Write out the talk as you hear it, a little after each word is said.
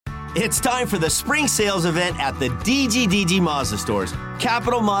It's time for the spring sales event at the DGDG Mazda stores.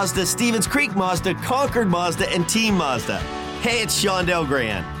 Capital Mazda, Stevens Creek Mazda, Concord Mazda, and Team Mazda. Hey, it's Shondell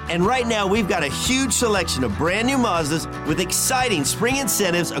Grand. And right now, we've got a huge selection of brand new Mazdas with exciting spring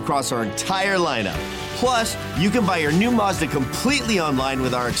incentives across our entire lineup. Plus, you can buy your new Mazda completely online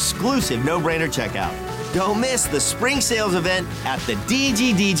with our exclusive no-brainer checkout. Don't miss the spring sales event at the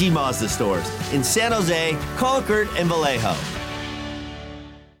DGDG Mazda stores in San Jose, Concord, and Vallejo.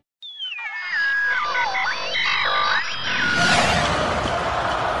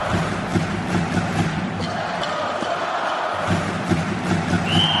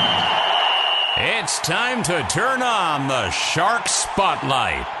 It's time to turn on the Shark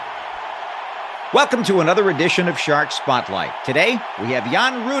Spotlight. Welcome to another edition of Shark Spotlight. Today, we have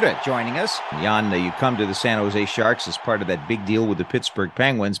Jan Rutta joining us. Jan, you come to the San Jose Sharks as part of that big deal with the Pittsburgh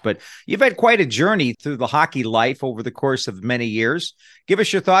Penguins, but you've had quite a journey through the hockey life over the course of many years. Give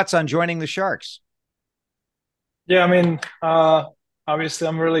us your thoughts on joining the Sharks. Yeah, obviously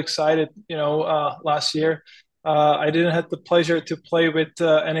I'm really excited. Last year, I didn't have the pleasure to play with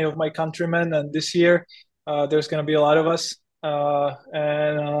any of my countrymen, and this year there's going to be a lot of us. To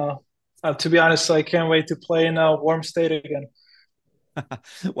be honest, I can't wait to play in a warm state again.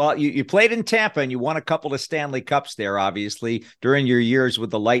 Well, you played in Tampa and you won a couple of Stanley Cups there, obviously, during your years with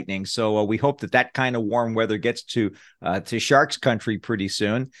the Lightning. So we hope that kind of warm weather gets to Sharks country pretty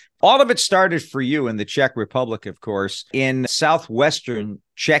soon. All of it started for you in the Czech Republic, of course, in southwestern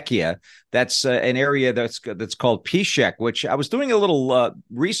Czechia. That's an area that's called Píšek, which I was doing a little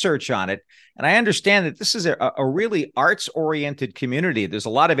research on it. And I understand that this is a really arts-oriented community. There's a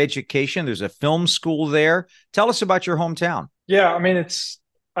lot of education. There's a film school there. Tell us about your hometown. Yeah, it's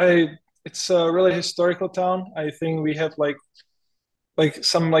a really historical town. I think we have like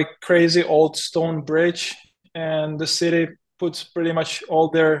some crazy old stone bridge, and the city puts pretty much all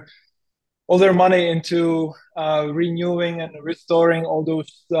their money into renewing and restoring all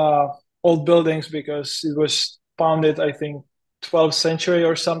those old buildings, because it was founded, I think, 12th century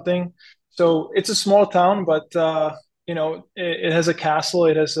or something. So it's a small town, but it has a castle.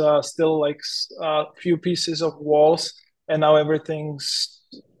 It has still a few pieces of walls, and now it's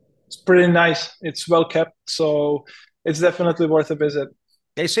pretty nice. It's well kept, so it's definitely worth a visit.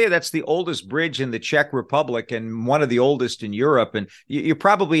 They say that's the oldest bridge in the Czech Republic and one of the oldest in Europe. And you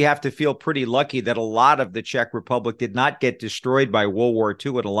probably have to feel pretty lucky that a lot of the Czech Republic did not get destroyed by World War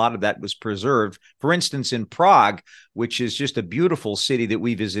II, and a lot of that was preserved. For instance, in Prague, which is just a beautiful city that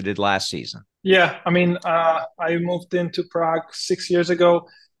we visited last season. Yeah, I moved into Prague 6 years ago,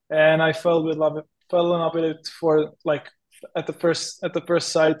 and I fell in love with it at the first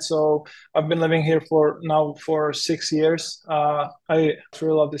sight. So I've been living here for 6 years. I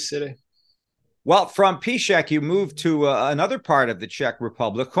truly love this city. Well, from Píšek, you moved to another part of the Czech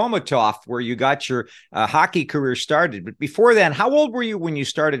Republic, Chomutov, where you got your hockey career started. But before then, how old were you when you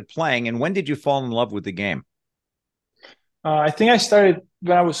started playing, and when did you fall in love with the game? I think I started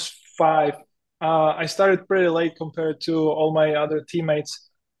when I was 5. I started pretty late compared to all my other teammates.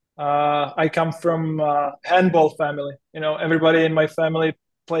 I come from a handball family. Everybody in my family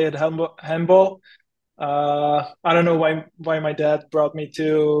played handball. I don't know why my dad brought me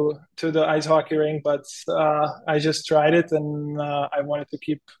to the ice hockey rink, but I just tried it, and I wanted to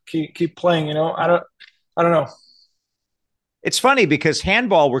keep playing. I don't know. It's funny because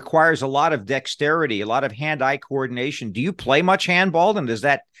handball requires a lot of dexterity, a lot of hand-eye coordination. Do you play much handball, and does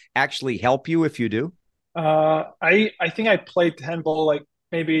that actually help you if you do? I think I played handball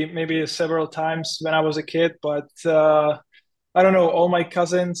maybe several times when I was a kid, but I don't know. All my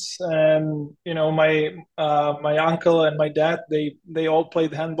cousins and my uncle and my dad, they all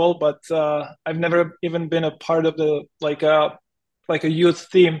played handball, but I've never even been a part of the a youth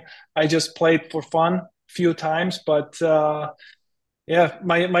team. I just played for fun few times, but my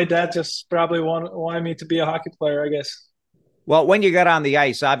dad just probably wanted me to be a hockey player, I guess. Well, when you got on the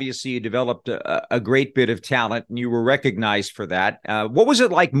ice, obviously you developed a great bit of talent, and you were recognized for that. What was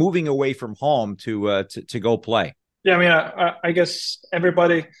it like moving away from home to go play? Yeah, I guess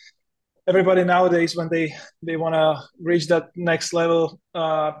everybody nowadays, when they want to reach that next level,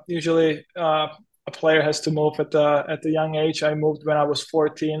 usually a player has to move at the young age. I moved when I was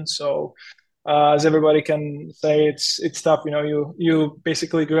 14, so as everybody can say, it's tough. You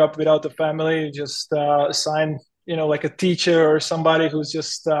basically grew up without a family. You just sign like a teacher or somebody who's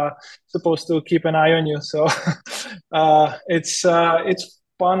just supposed to keep an eye on you. So it's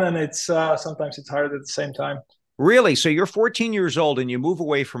fun, and it's sometimes it's hard at the same time. Really? So you're 14 years old and you move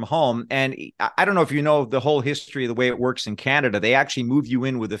away from home. And I don't know if you know the whole history of the way it works in Canada. They actually move you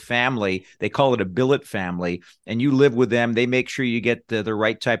in with a family. They call it a billet family, and you live with them. They make sure you get the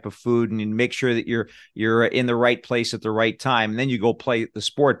right type of food and you make sure that you're in the right place at the right time. And then you go play the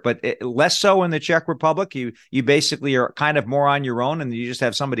sport. But less so in the Czech Republic. You basically are kind of more on your own, and you just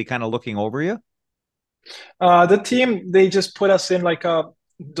have somebody kind of looking over you. The team, they just put us in like a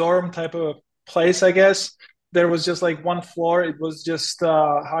dorm type of place, I guess. There was just like one floor. It was just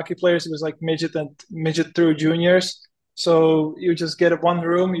hockey players. It was like midget through juniors. So you just get one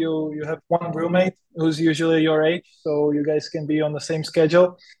room. You have one roommate who's usually your age, so you guys can be on the same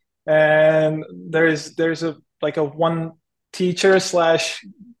schedule. And there's a like a one teacher slash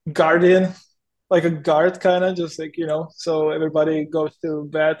guardian, like a guard kind of, just like so everybody goes to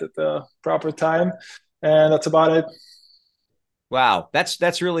bed at the proper time, and that's about it. Wow,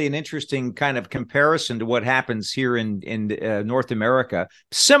 that's really an interesting kind of comparison to what happens here in North America.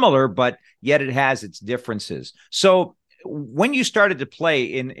 Similar, but yet it has its differences. So when you started to play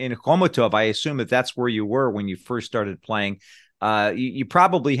in Khomutov, I assume that's where you were when you first started playing. You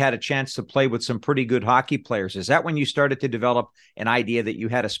probably had a chance to play with some pretty good hockey players. Is that when you started to develop an idea that you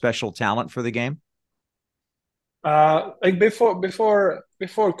had a special talent for the game? Like before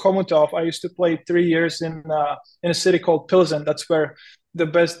Komutov, I used to play 3 years in a city called Pilsen. That's where the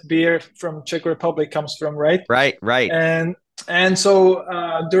best beer from Czech Republic comes from, right? Right. And so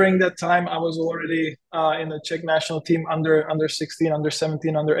during that time, I was already in the Czech national team under 16, under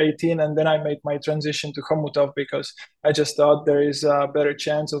 17, under 18, and then I made my transition to Komutov because I just thought there is a better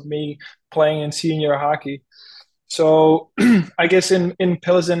chance of me playing in senior hockey. So I guess in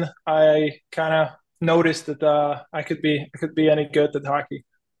Pilsen, I kind of noticed that I could be any good at hockey.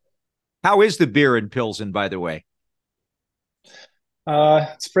 How is the beer in Pilsen, by the way?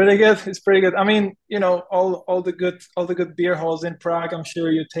 It's pretty good. It's pretty good. I mean, all the good beer halls in Prague. I'm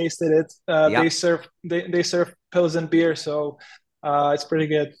sure you tasted it. Yeah, They serve Pilsen beer, so it's pretty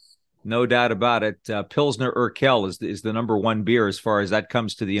good. no doubt about it. Pilsner Urquell is the number one beer as far as that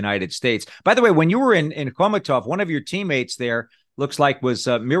comes to the United States. By the way, when you were in Khomutov, one of your teammates there looks like was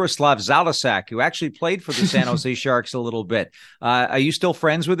Miroslav Zalasak, who actually played for the San Jose Sharks a little bit. Are you still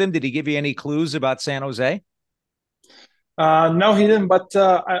friends with him? Did he give you any clues about San Jose? No, he didn't. But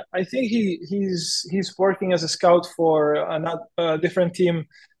I think he's working as a scout for a different team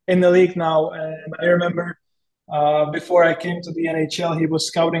in the league now. And I remember before I came to the NHL, he was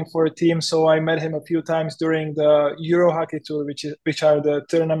scouting for a team. So I met him a few times during the Euro Hockey Tour, which are the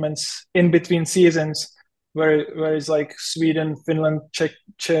tournaments in between seasons, where it's like Sweden, Finland,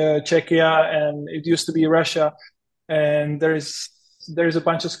 Czechia, and it used to be Russia. And there's a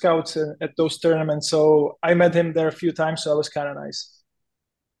bunch of scouts at those tournaments. So I met him there a few times. So it was kind of nice.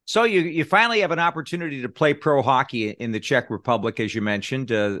 So you finally have an opportunity to play pro hockey in the Czech Republic, as you mentioned.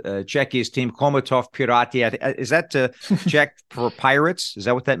 Czechia's team, Komotov Pirati. Is that Czech for pirates? Is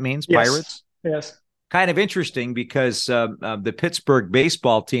that what that means? Yes. Pirates? Yes. Kind of interesting because the Pittsburgh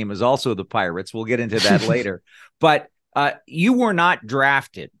baseball team is also the Pirates. We'll get into that later. But you were not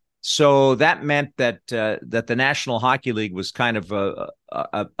drafted. So that meant that the National Hockey League was kind of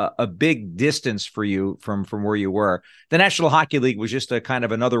a big distance for you from where you were. The National Hockey League was just a kind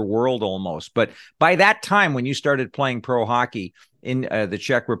of another world almost. But by that time, when you started playing pro hockey in the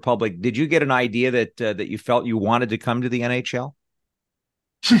Czech Republic, did you get an idea that you felt you wanted to come to the NHL?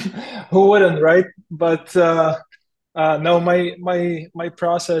 Who wouldn't, right? But no, my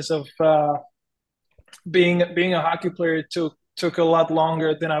process of being a hockey player took a lot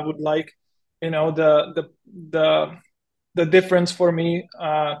longer than I would like. The difference for me,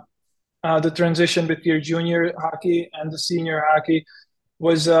 the transition between junior hockey and the senior hockey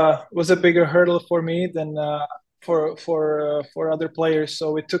was a bigger hurdle for me than for other players.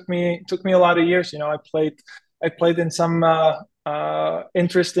 So it took me a lot of years. I played in some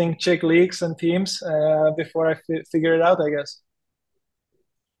interesting Czech leagues and teams before I figured it out, I guess.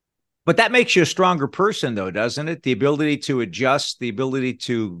 But that makes you a stronger person, though, doesn't it? The ability to adjust, the ability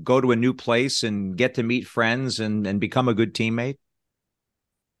to go to a new place and get to meet friends and become a good teammate.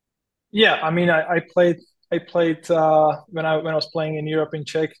 Yeah, I mean, I played when I was playing in Europe in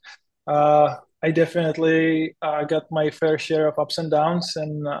Czech. I definitely got my fair share of ups and downs,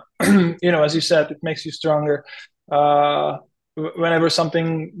 and as you said, it makes you stronger. Whenever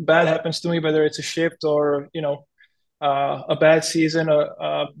something bad happens to me, whether it's a shift or a bad season,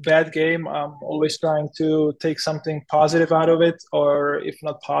 a bad game, I'm always trying to take something positive out of it, or if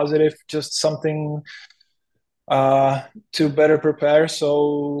not positive, just something to better prepare.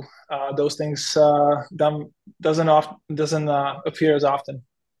 So those things doesn't appear as often.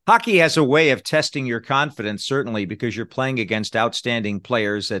 Hockey has a way of testing your confidence, certainly, because you're playing against outstanding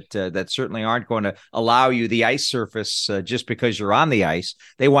players that certainly aren't going to allow you the ice surface just because you're on the ice.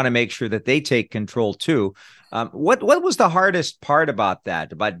 They want to make sure that they take control too. What was the hardest part about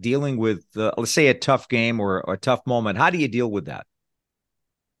that? About dealing with, let's say, a tough game or a tough moment? How do you deal with that?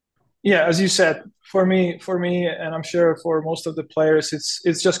 Yeah, as you said, for me, and I'm sure for most of the players,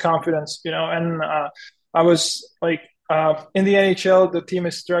 it's just confidence, And I was like, in the NHL, the team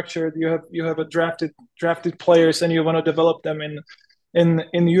is structured. You have a drafted players, and you want to develop them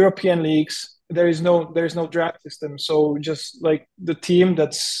in European leagues. There's no draft system, so just like the team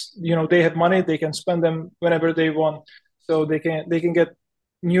that's they have money, they can spend them whenever they want, so they can get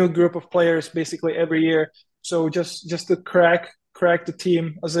new group of players basically every year. So just to crack the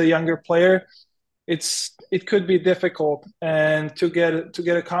team as a younger player, it could be difficult, and to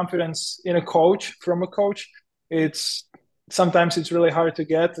get a confidence in a coach from a coach, it's sometimes it's really hard to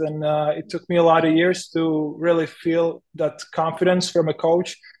get, and it took me a lot of years to really feel that confidence from a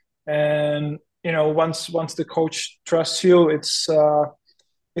coach. And once the coach trusts you, it's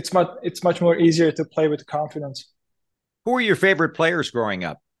much more easier to play with confidence. Who were your favorite players growing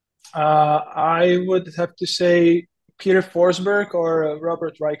up? I would have to say Peter Forsberg or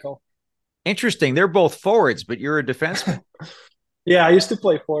Robert Reichel. Interesting. They're both forwards, but you're a defenseman. Yeah, I used to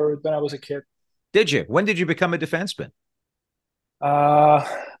play forward when I was a kid. Did you? When did you become a defenseman? Uh,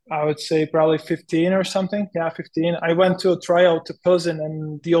 I would say probably 15 or something. Yeah, 15. I went to a tryout to Pilsen,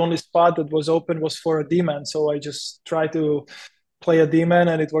 and the only spot that was open was for a D-man. So I just tried to play a D-man,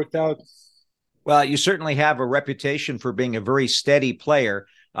 and it worked out. Well, you certainly have a reputation for being a very steady player.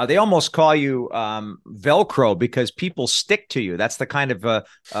 They almost call you Velcro because people stick to you. That's the kind of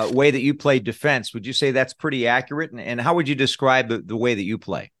way that you play defense. Would you say that's pretty accurate? And how would you describe the way that you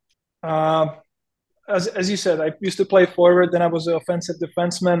play? Uh, as you said, I used to play forward, then I was an offensive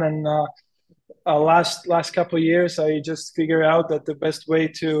defenseman, and last couple of years, I just figured out that the best way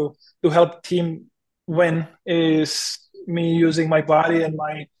to help team win is me using my body and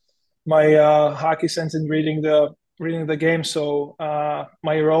my hockey sense in reading the game. So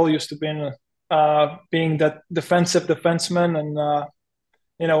my role used to be being that defensive defenseman, and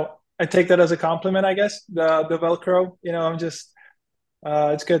I take that as a compliment, I guess. The Velcro, I'm just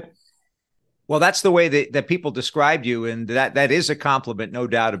it's good. Well, that's the way that people described you, and that is a compliment, no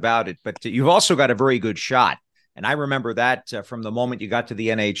doubt about it. But you've also got a very good shot. And I remember that from the moment you got to the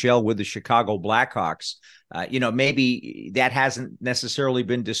NHL with the Chicago Blackhawks. Maybe that hasn't necessarily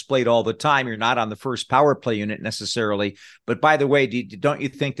been displayed all the time. You're not on the first power play unit necessarily. But by the way, don't you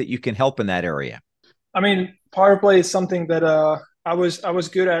think that you can help in that area? I mean, power play is something that I was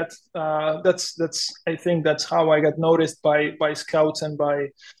good at. That's I think that's how I got noticed by scouts and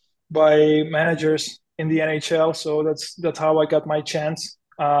by managers in the NHL. So that's how I got my chance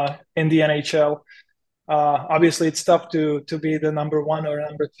in the NHL. Obviously, it's tough to be the number one or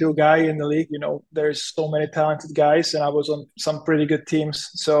number two guy in the league. There's so many talented guys, and I was on some pretty good teams.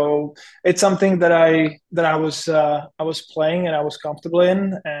 So it's something that I was playing and I was comfortable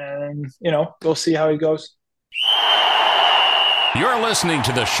in, and we'll see how it goes. You're listening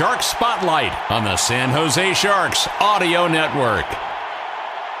to the Shark Spotlight on the San Jose Sharks Audio Network.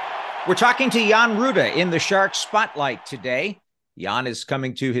 We're talking to Jan Rutta in the Shark Spotlight today. Jan is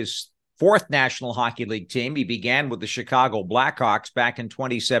coming to his fourth National Hockey League team. He began with the Chicago Blackhawks back in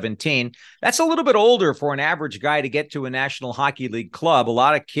 2017. That's a little bit older for an average guy to get to a National Hockey League club. A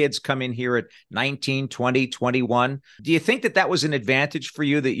lot of kids come in here at 19, 20, 21. Do you think that was an advantage for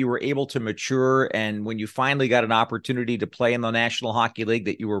you, that you were able to mature, and when you finally got an opportunity to play in the National Hockey League,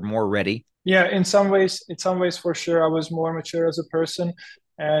 that you were more ready? Yeah, in some ways for sure, I was more mature as a person.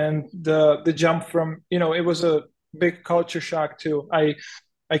 And the jump from, it was a big culture shock too. I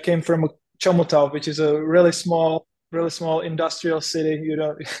came from Chomutov, which is a really small industrial city.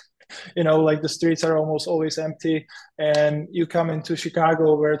 Like the streets are almost always empty, and you come into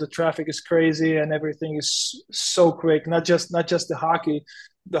Chicago where the traffic is crazy and everything is so quick. Not just the hockey.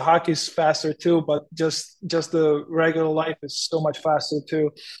 The hockey is faster too, but just the regular life is so much faster too.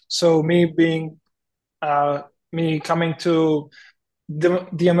 So me coming to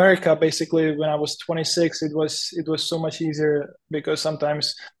the America basically when I was 26, it was so much easier, because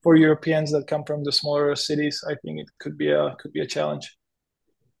sometimes for Europeans that come from the smaller cities, I think it could be a challenge.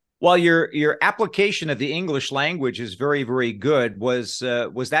 Well, your application of the English language is very, very good. Was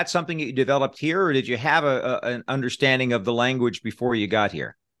that something that you developed here, or did you have an understanding of the language before you got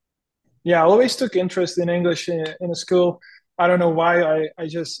here? Yeah, I always took interest in English in school. I don't know why. I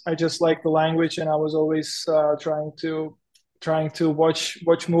just like the language, and I was always trying to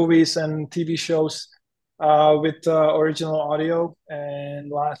watch movies and TV shows with original audio.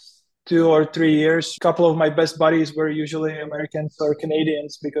 And last 2 or 3 years, a couple of my best buddies were usually Americans or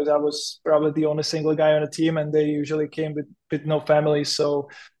Canadians because I was probably the only single guy on the team, and they usually came with no family. So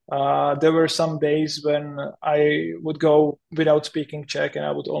there were some days when I would go without speaking Czech and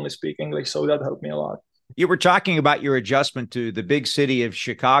I would only speak English. So that helped me a lot. You were talking about your adjustment to the big city of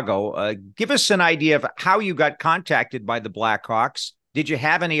Chicago. Give us an idea of how you got contacted by the Blackhawks. Did you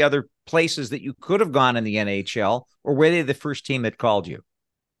have any other places that you could have gone in the NHL, or were they the first team that called you?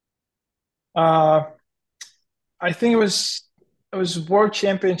 Uh, I think it was World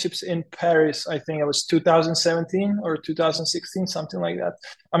Championships in Paris. I think it was 2017 or 2016, something like that.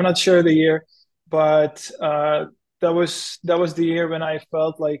 I'm not sure the year, but that was the year when I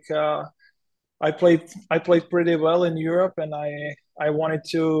felt like I played pretty well in Europe, and I wanted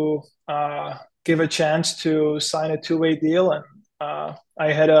to give a chance to sign a two-way deal, and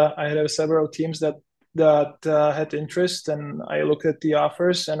I had several teams that had interest, and I looked at the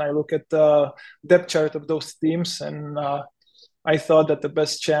offers and I looked at the depth chart of those teams, and I thought that the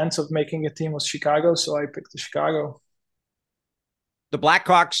best chance of making a team was Chicago, so I picked Chicago. The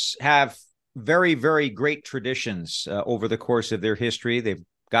Blackhawks have very, very great traditions over the course of their history. They've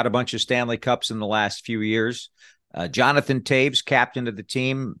got a bunch of Stanley Cups in the last few years. Jonathan Toews, captain of the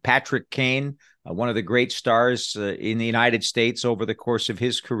team. Patrick Kane, one of the great stars in the United States over the course of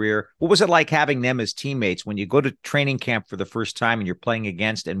his career. What was it like having them as teammates when you go to training camp for the first time and you're playing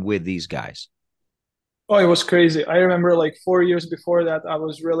against and with these guys? Oh, it was crazy. I remember like 4 years before that, I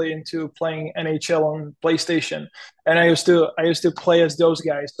was really into playing NHL on PlayStation, and I used to play as those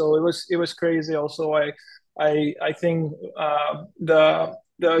guys. So it was crazy. Also, I think the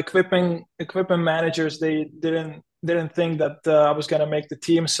equipment managers, they didn't think that I was gonna make the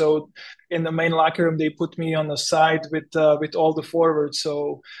team. So in the main locker room, they put me on the side with all the forwards.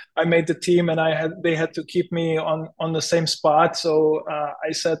 So I made the team, and they had to keep me on the same spot. So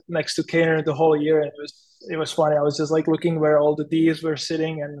I sat next to Kaner the whole year, and it was funny. I was just like looking where all the D's were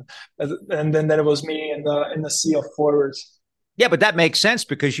sitting, and then it was me in the sea of forwards. Yeah, but that makes sense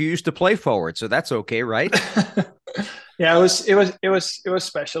because you used to play forward, so that's okay, right? Yeah, it was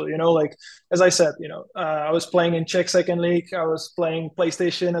special, like as I said, I was playing in Czech second league. I was playing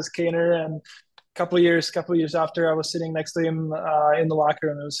PlayStation as Kaner, and couple of years after, I was sitting next to him in the locker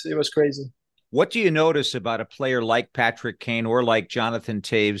room. It was crazy. What do you notice about a player like Patrick Kane or like Jonathan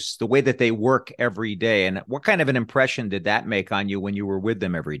Toews, the way that they work every day, and what kind of an impression did that make on you when you were with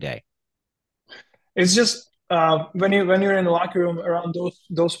them every day? It's just when you're in the locker room around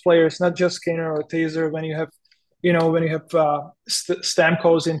those players, not just Kaner or Taser, when you have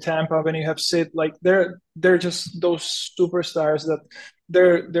Stamkos in Tampa, when you have Sid, like they're just those superstars that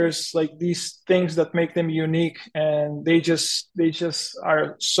there's like these things that make them unique, and they just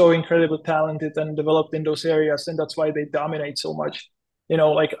are so incredibly talented and developed in those areas, and that's why they dominate so much.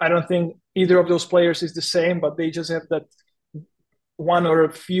 Like I don't think either of those players is the same, but they just have that one or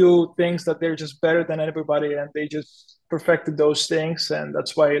a few things that they're just better than everybody, and they just perfected those things, and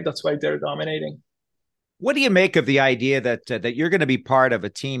that's why they're dominating. What do you make of the idea that you're going to be part of a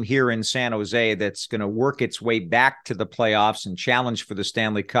team here in San Jose that's going to work its way back to the playoffs and challenge for the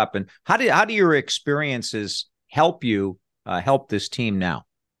Stanley Cup? And how do your experiences help you help this team now?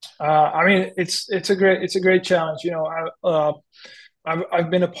 I mean, it's a great challenge. I've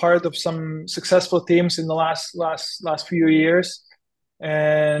been a part of some successful teams in the last few years,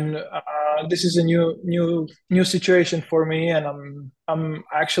 and this is a new situation for me, and I'm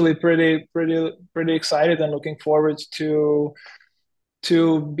actually pretty excited and looking forward to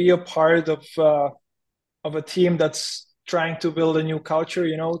be a part of a team that's trying to build a new culture.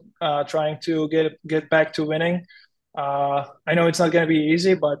 Trying to get back to winning. I know it's not going to be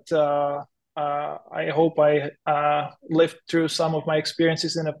easy, but I hope I live through some of my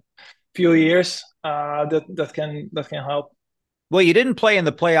experiences in a few years that can help. Well, you didn't play in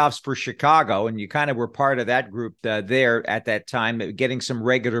the playoffs for Chicago, and you kind of were part of that group there at that time, getting some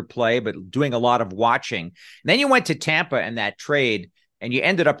regular play, but doing a lot of watching. And then you went to Tampa in that trade, and you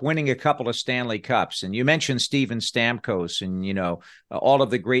ended up winning a couple of Stanley Cups. And you mentioned Steven Stamkos and, all of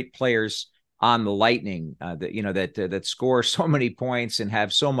the great players on the Lightning that score so many points and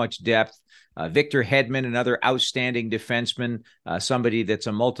have so much depth. Victor Hedman, another outstanding defenseman, somebody that's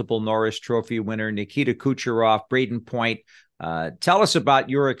a multiple Norris Trophy winner, Nikita Kucherov, Braden Point. Tell us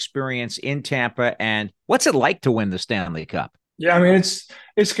about your experience in Tampa and what's it like to win the Stanley Cup? Yeah, I mean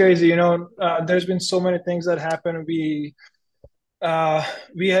it's crazy. There's been so many things that happen. We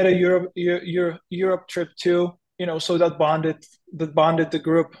had a Europe trip too. So that bonded the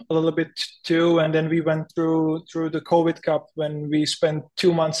group a little bit too. And then we went through the COVID Cup when we spent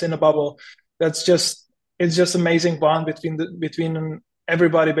 2 months in a bubble. That's just it's just amazing bond between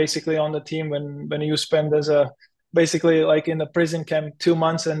everybody basically on the team when you spend as a basically like in the prison camp 2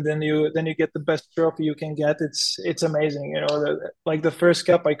 months, and then you get the best trophy you can get. It's amazing, like the first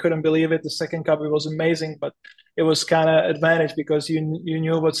cup, I couldn't believe it. The second cup, it was amazing, but it was kind of advantage because you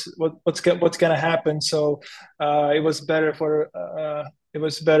knew what's gonna happen. So it was better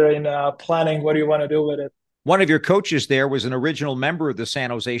in planning what you want to do with it. One of your coaches there was an original member of the San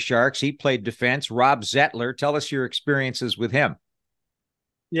Jose Sharks. He played defense, Rob Zettler. Tell us your experiences with him.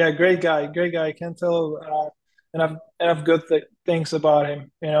 Yeah, great guy, great guy. I can tell enough good things about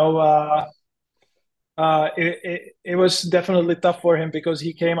him. It was definitely tough for him because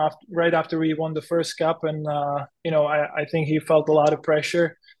he came right after we won the first cup, and I think he felt a lot of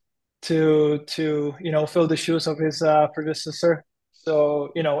pressure to fill the shoes of his predecessor. So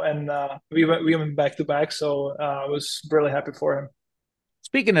and we went back to back. So I was really happy for him.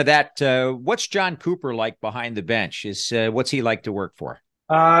 Speaking of that, what's John Cooper like behind the bench? What's he like to work for?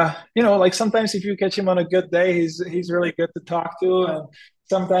 Like sometimes if you catch him on a good day, he's really good to talk to, and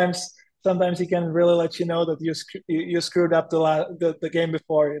sometimes he can really let you know that you screwed up the game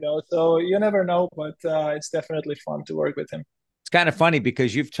before. So you never know, but it's definitely fun to work with him. It's kind of funny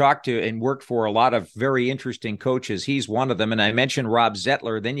because you've talked to and worked for a lot of very interesting coaches. He's one of them. And I mentioned Rob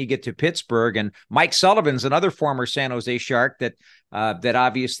Zettler. Then you get to Pittsburgh, and Mike Sullivan's another former San Jose Shark that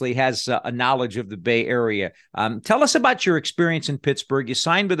obviously has a knowledge of the Bay Area. Tell us about your experience in Pittsburgh. You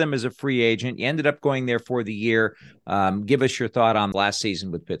signed with them as a free agent. You ended up going there for the year. Give us your thought on last season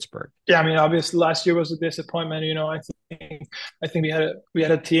with Pittsburgh. Yeah, I mean, obviously last year was a disappointment. I think we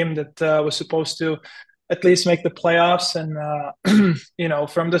had a team that was supposed to at least make the playoffs, and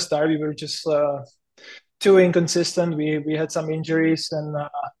from the start we were just too inconsistent. We had some injuries, and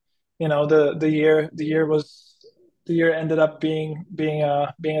the year ended up being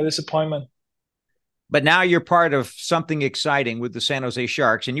a disappointment. But now you're part of something exciting with the San Jose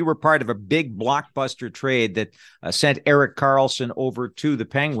Sharks, and you were part of a big blockbuster trade that sent Erik Karlsson over to the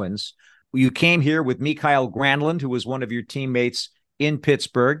Penguins. You came here with Mikael Granlund, who was one of your teammates in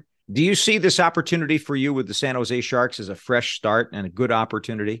Pittsburgh. Do you see this opportunity for you with the San Jose Sharks as a fresh start and a good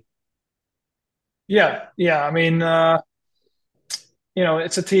opportunity? Yeah. I mean,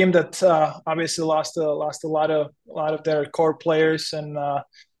 it's a team that obviously lost a lot of their core players, and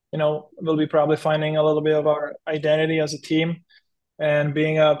we'll be probably finding a little bit of our identity as a team. And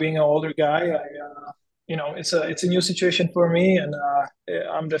being an older guy, it's a new situation for me, and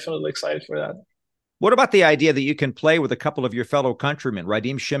I'm definitely excited for that. What about the idea that you can play with a couple of your fellow countrymen?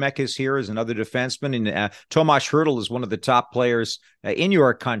 Radim Šimek is here as another defenseman, and Tomas Hertl is one of the top players in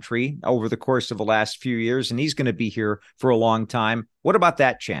your country over the course of the last few years, and he's going to be here for a long time. What about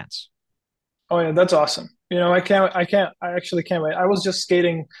that chance? Oh yeah, that's awesome. I actually can't wait. I was just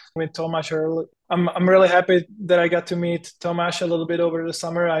skating with Tomas Hertl. I'm really happy that I got to meet Tomas a little bit over the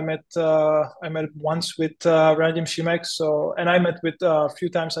summer. I met once with Radim Šimek. And I met with a few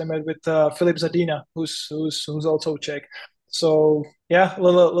times. I met with Filip Zadina, who's also Czech. So yeah, a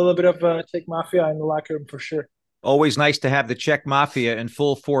little bit of Czech mafia in the locker room for sure. Always nice to have the Czech mafia in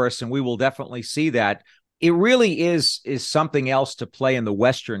full force, and we will definitely see that. It really is something else to play in the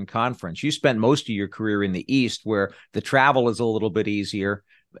Western Conference. You spent most of your career in the East, where the travel is a little bit easier.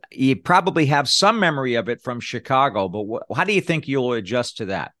 You probably have some memory of it from Chicago, but how do you think you'll adjust to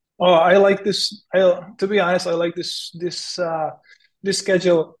that? Oh, I like this. To be honest, I like this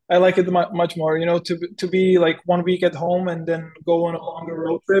schedule. I like it much more. To be like 1 week at home and then go on a longer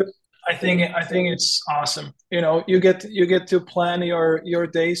road trip. I think it's awesome. You get to plan your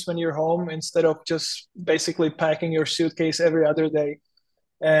days when you're home instead of just basically packing your suitcase every other day,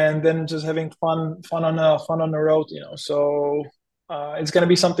 and then just having fun on the road. So it's going to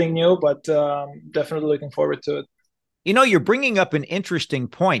be something new, but definitely looking forward to it. You're bringing up an interesting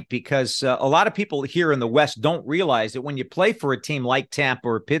point because a lot of people here in the West don't realize that when you play for a team like Tampa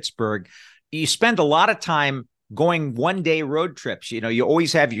or Pittsburgh, you spend a lot of time going 1-day road trips. You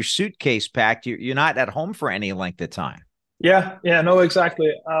always have your suitcase packed. You're not at home for any length of time. Yeah, no,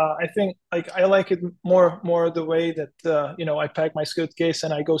 exactly. I think I like it more the way that I pack my suitcase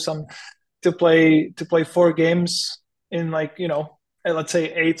and I go to play 4 games in let's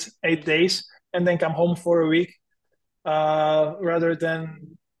say 8 days, and then come home for a week, rather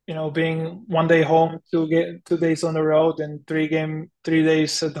than being 1 day home, 2 days on the road, and 3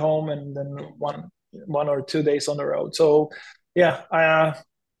 days at home, and then one or 2 days on the road. So yeah,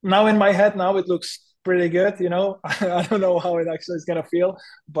 now in my head now it looks pretty good. I don't know how it actually is going to feel,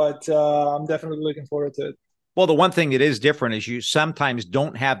 but I'm definitely looking forward to it. Well, the one thing that is different is you sometimes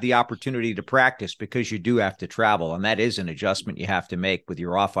don't have the opportunity to practice because you do have to travel, and that is an adjustment you have to make with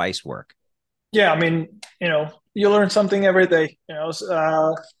your off-ice work. Yeah, I mean, you learn something every day.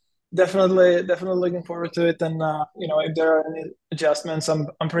 Definitely looking forward to it. And if there are any adjustments, I'm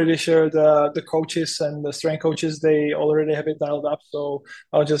pretty sure the coaches and the strength coaches, they already have it dialed up. So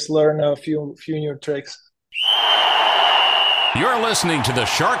I'll just learn a few new tricks. You're listening to the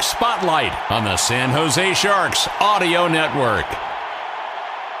Shark Spotlight on the San Jose Sharks Audio Network.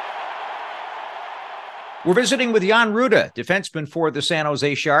 We're visiting with Jan Rutta, defenseman for the San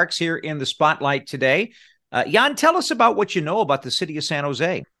Jose Sharks, here in the Spotlight today. Jan, tell us about what you know about the city of San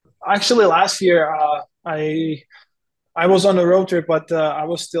Jose. Actually, last year I was on a road trip, but I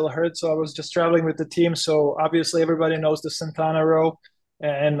was still hurt, so I was just traveling with the team. So obviously, everybody knows the Santana Row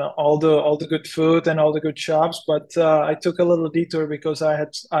and all the good food and all the good shops. But I took a little detour because I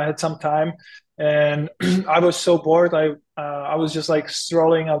had some time, and I was so bored. I was just like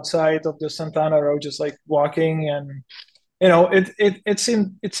strolling outside of the Santana Row, just like walking, and it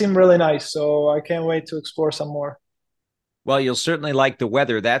seemed really nice. So I can't wait to explore some more. Well, you'll certainly like the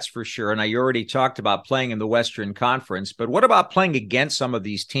weather, that's for sure. And you already talked about playing in the Western Conference, but what about playing against some of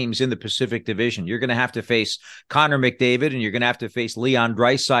these teams in the Pacific Division? You're going to have to face Connor McDavid, and you're going to have to face Leon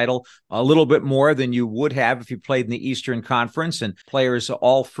Draisaitl a little bit more than you would have if you played in the Eastern Conference, and players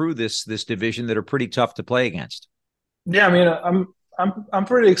all through this division that are pretty tough to play against. Yeah, I mean, I'm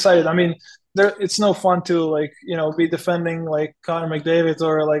pretty excited. I mean, it's no fun to be defending like Connor McDavid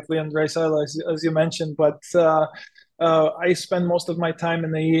or like Leon Draisaitl as you mentioned, but I spend most of my time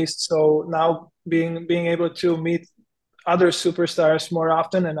in the East, so now being able to meet other superstars more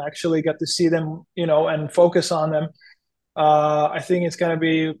often and actually get to see them, and focus on them, I think it's gonna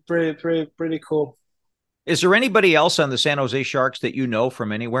be pretty cool. Is there anybody else on the San Jose Sharks that you know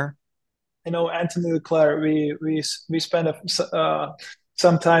from anywhere? Anthony Leclaire. We spent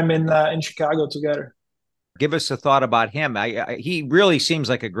some time in Chicago together. Give us a thought about him. He really seems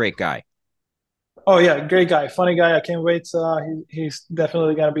like a great guy. Oh yeah, great guy, funny guy. I can't wait. He's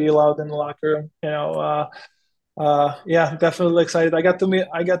definitely gonna be allowed in the locker room. Yeah, definitely excited. I got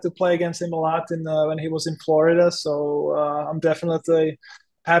to play against him a lot when he was in Florida. So I'm definitely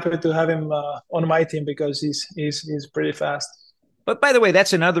happy to have him on my team because he's pretty fast. But by the way,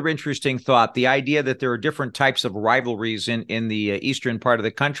 that's another interesting thought. The idea that there are different types of rivalries in the eastern part of the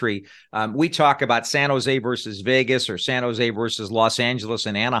country. We talk about San Jose versus Vegas, or San Jose versus Los Angeles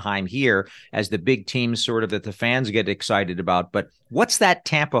and Anaheim here as the big teams sort of that the fans get excited about. But what's that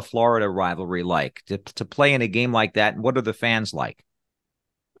Tampa, Florida rivalry like to play in a game like that? And what are the fans like?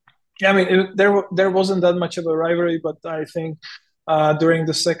 Yeah, I mean, there wasn't that much of a rivalry, but I think during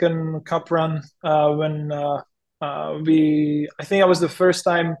the second cup run, when I think that was the first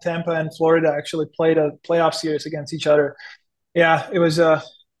time Tampa and Florida actually played a playoff series against each other. Yeah, it was a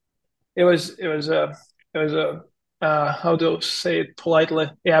how to say it politely.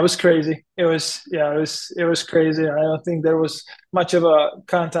 Yeah, it was crazy. It was crazy. I don't think there was much of a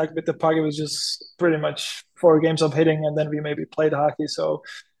contact with the puck. It was just pretty much 4 games of hitting, and then we maybe played hockey. So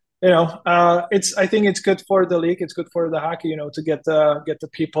I think it's good for the league. It's good for the hockey, to get the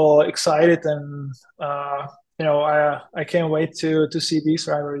people excited, and I can't wait to see these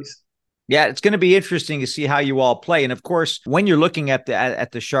rivalries. Yeah, it's going to be interesting to see how you all play. And of course, when you're looking at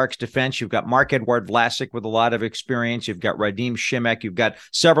the Sharks defense, you've got Marc-Edouard Vlasic with a lot of experience. You've got Radim Šimek. You've got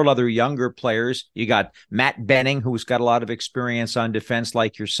several other younger players. You got Matt Benning, who's got a lot of experience on defense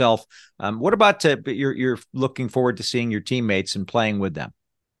like yourself. What about you're looking forward to seeing your teammates and playing with them?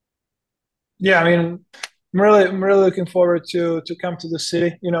 Yeah, I mean, I'm really looking forward to come to the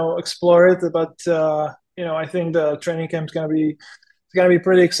city, explore it. But I think the training camp is gonna be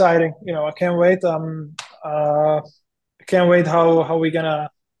pretty exciting. I can't wait. I can't wait how we gonna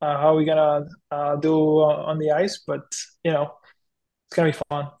do on the ice. But it's gonna be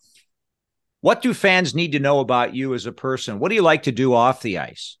fun. What do fans need to know about you as a person? What do you like to do off the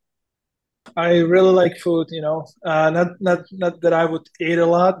ice? I really like food, not that I would eat a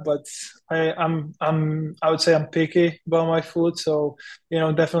lot, but I would say I'm picky about my food. So,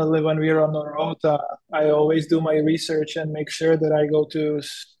 definitely when we're on the road, I always do my research and make sure that I go to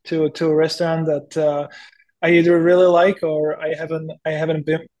a restaurant that I either really like or I haven't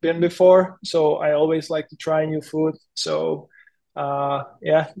been before. So I always like to try new food. So,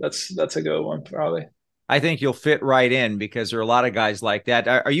 yeah, that's a good one probably. I think you'll fit right in because there are a lot of guys like that.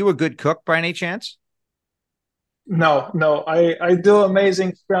 Are you a good cook by any chance? No, I do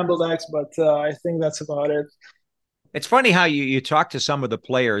amazing scrambled eggs, but I think that's about it. It's funny how you talk to some of the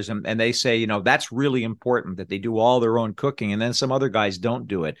players and they say, that's really important that they do all their own cooking. And then some other guys don't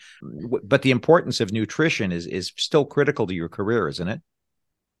do it. But the importance of nutrition is still critical to your career, isn't it?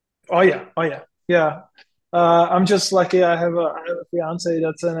 Oh yeah. Yeah. I'm just lucky. I have a fiance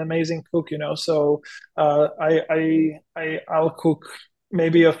that's an amazing cook, So I'll cook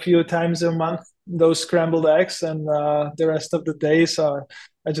maybe a few times a month those scrambled eggs, and the rest of the days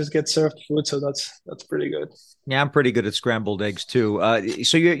I just get served food. So that's pretty good. Yeah, I'm pretty good at scrambled eggs too.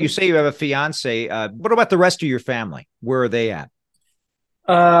 So you say you have a fiance. What about the rest of your family? Where are they at?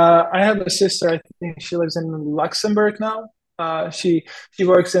 I have a sister. I think she lives in Luxembourg now. She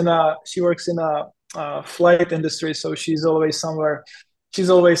works in a flight industry, so she's always somewhere. She's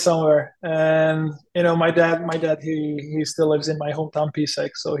always somewhere. And my dad, he still lives in my hometown,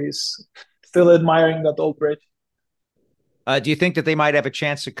 Pisek, so he's still admiring that old bridge. Do you think that they might have a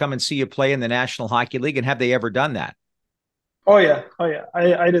chance to come and see you play in the National Hockey League? And have they ever done that? Oh yeah, oh yeah.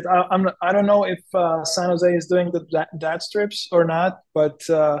 I did. I don't know if San Jose is doing the dad strips or not, but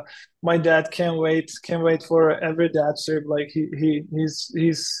my dad can't wait for every dad strip. Like he's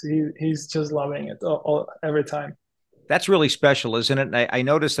just loving it every time. That's really special, isn't it? And I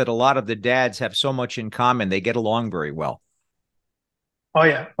noticed that a lot of the dads have so much in common. They get along very well. Oh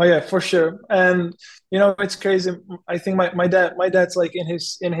yeah, for sure. And it's crazy. I think my dad's like in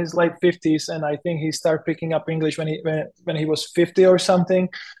his late 50s, and I think he started picking up English when he was 50 or something.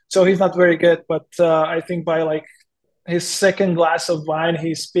 So he's not very good, but I think by like his second glass of wine,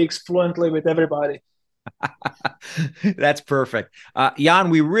 he speaks fluently with everybody. That's perfect. Jan,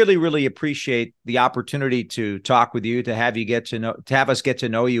 we really, really appreciate the opportunity to talk with you, to have you to have us get to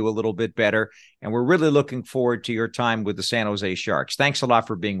know you a little bit better. And we're really looking forward to your time with the San Jose Sharks. Thanks a lot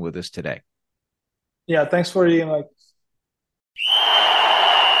for being with us today. Yeah, thanks for the invite.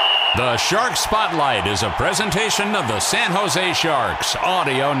 The Shark Spotlight is a presentation of the San Jose Sharks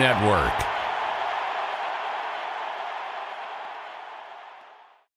Audio Network.